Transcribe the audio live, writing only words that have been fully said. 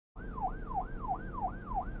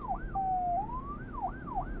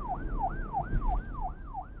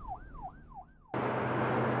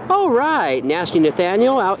All right, nasty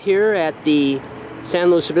Nathaniel out here at the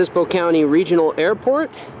San Luis Obispo County Regional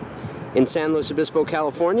Airport in San Luis Obispo,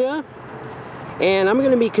 California. And I'm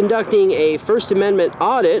going to be conducting a First Amendment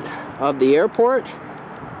audit of the airport,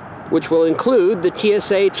 which will include the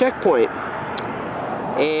TSA checkpoint.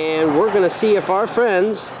 And we're going to see if our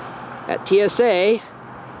friends at TSA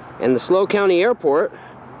and the SLO County Airport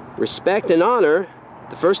respect and honor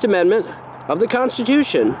the First Amendment of the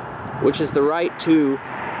Constitution, which is the right to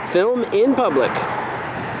film in public.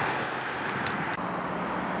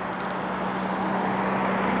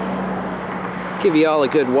 Give you all a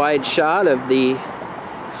good wide shot of the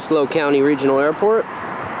SLO County Regional Airport.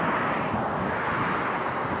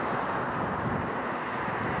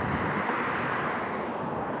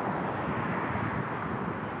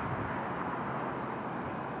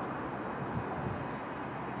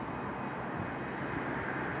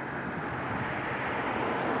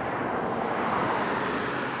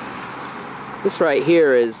 This right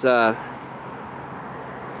here is some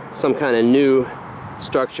kind of new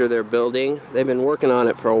structure they're building. They've been working on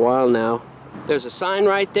it for a while now. There's a sign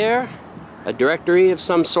right there, a directory of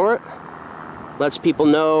some sort. Lets people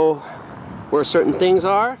know where certain things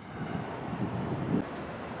are.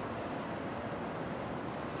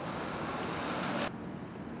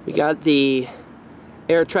 We got the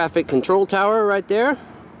air traffic control tower right there.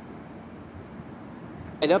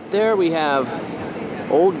 Right up there we have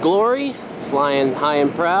Old Glory, flying high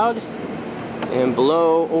and proud, and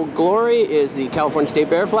below Old Glory is the California State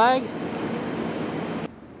Bear flag.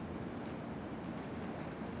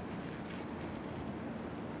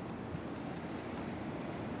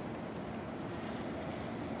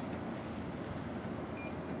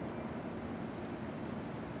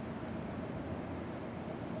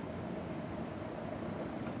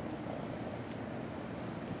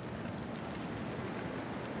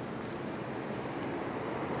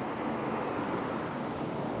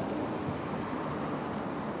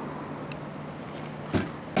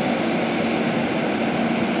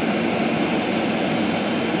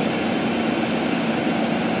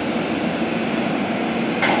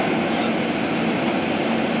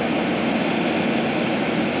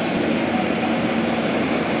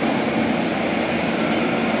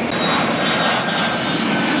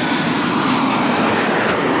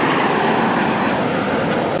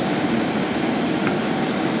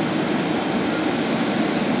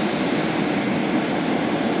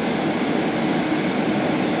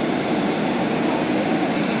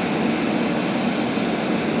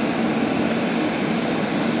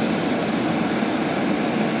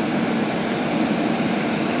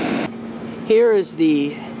 Here is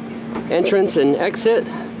the entrance and exit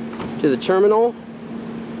to the terminal.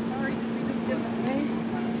 Sorry, did we just get away?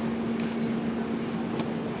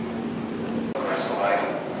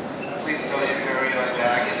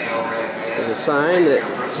 There's a sign that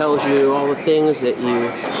tells you all the things that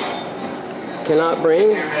you cannot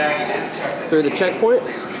bring through the checkpoint.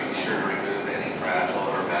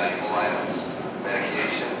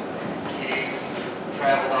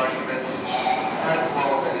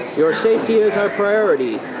 Your safety is our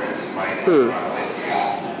priority.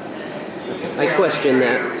 I question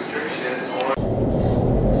that.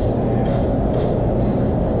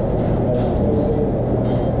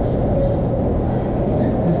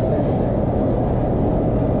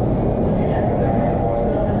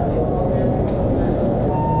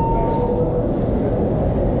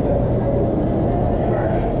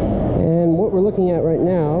 And what we're looking at right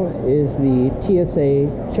now is the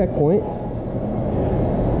TSA checkpoint.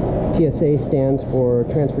 TSA stands for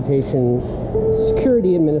Transportation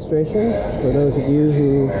Security Administration, for those of you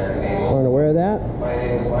who aren't aware of that.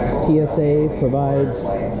 TSA provides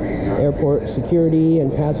airport security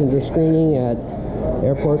and passenger screening at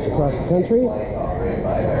airports across the country.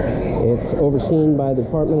 It's overseen by the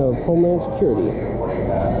Department of Homeland Security.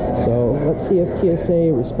 So let's see if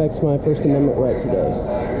TSA respects my First Amendment right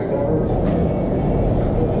today.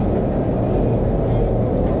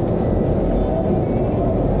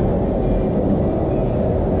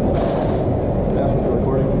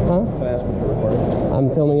 I'm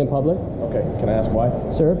filming in public. Okay, can I ask why?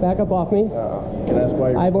 Sir, back up off me. Can I ask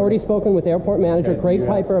why? I've already spoken with Airport Manager Craig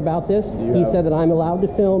Piper about this. He said that I'm allowed to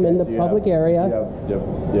film in the public area. Do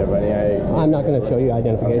you have any idea? I'm not going to show you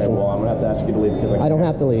identification. Okay, well, I'm going to have to ask you to leave because I don't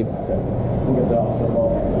have to leave. Okay. We'll get the officer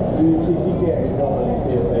involved. You can't be filming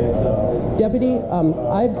CSA and stuff. Deputy,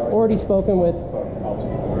 I've already spoken with...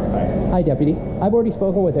 Hi, Deputy. I've already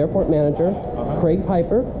spoken with Airport Manager Craig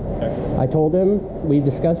Piper. Okay. I told him, we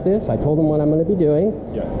discussed this, I told him what I'm going to be doing.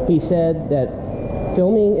 Yes. He said that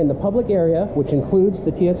filming in the public area, which includes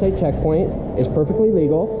the TSA checkpoint, is perfectly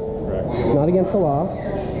legal. Correct. It's not against the law.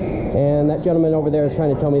 And that gentleman over there is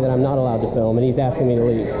trying to tell me that I'm not allowed to film, and he's asking me to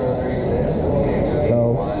leave.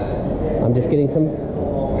 So I'm just getting some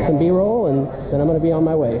B-roll, and then I'm going to be on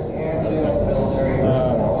my way.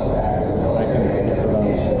 I can skip it on,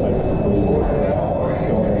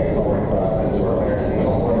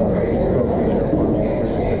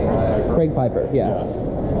 Craig Piper, yeah.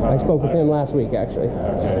 I spoke with him last week, actually.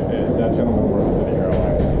 Okay, that gentleman works for the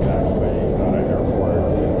airlines. He's actually not an airport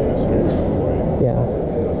administrator employee. Yeah.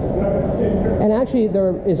 And actually,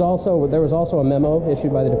 there was also a memo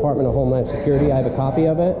issued by the Department of Homeland Security. I have a copy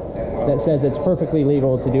of it that says it's perfectly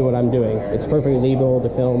legal to do what I'm doing. It's perfectly legal to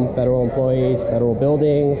film federal employees, federal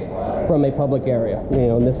buildings from a public area. You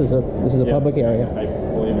know, and this is a public area. I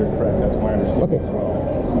believe you're correct. That's my understanding as well.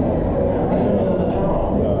 So,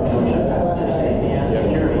 do you have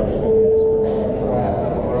any questions?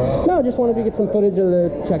 No, I just wanted to get some footage of the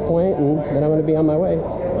checkpoint, and then I'm going to be on my way.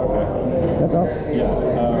 Okay. That's all. Yeah.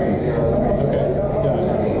 Okay. Yeah.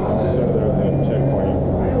 So they're at the checkpoint.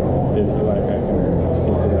 If you like, I can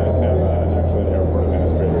speak to that. Have actually the airport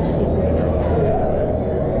administrator speak with the airline.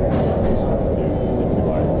 If you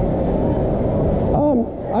like.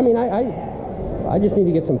 I mean, I just need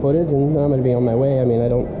to get some footage, and then I'm going to be on my way. I mean, I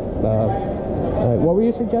don't. What were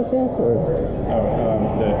you suggesting? Or?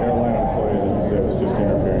 The airline employee that said was just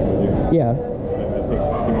interfering with you. Yeah. I think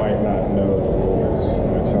he might not know the rules.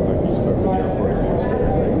 It sounds like he spoke with the airport administrator,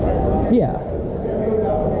 Craig Piper. Yeah. Maybe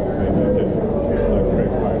I could let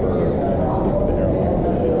Craig Piper speak with the airlines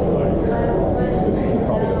if you like. He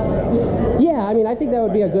probably doesn't have to. Yeah, I mean, I think that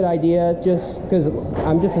would be a good idea, just because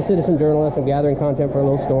I'm just a citizen journalist. I'm gathering content for a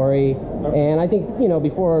little story. Okay. And I think, you know,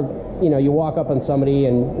 before, you know, you walk up on somebody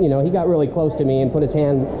and, you know, he got really close to me and put his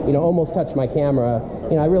hand, you know, almost touched my camera.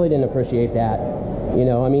 You know, I really didn't appreciate that. You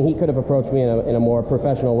know, I mean, he could have approached me in a more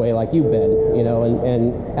professional way like you've been, you know,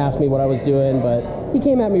 and asked me what I was doing, but he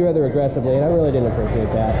came at me rather aggressively, and I really didn't appreciate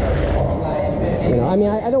that. You know, I mean,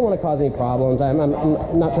 I don't want to cause any problems. I'm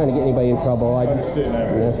not trying to get anybody in trouble. I just understand. I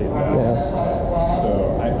appreciate that. Yeah.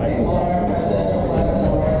 So I can talk to him as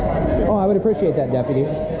well. Oh, I would appreciate that, Deputy.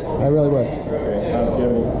 I really would. Okay. Do you have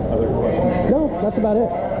any other questions? No, that's about it.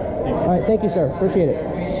 All right, thank you, sir. Appreciate it.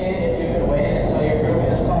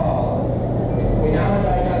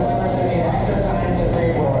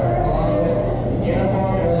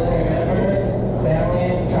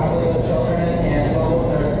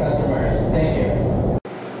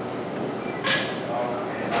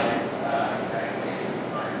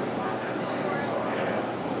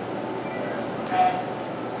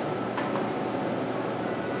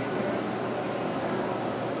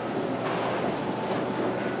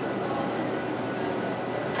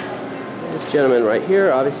 This gentleman right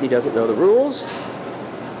here obviously doesn't know the rules.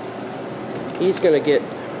 He's going to get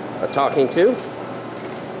a talking to.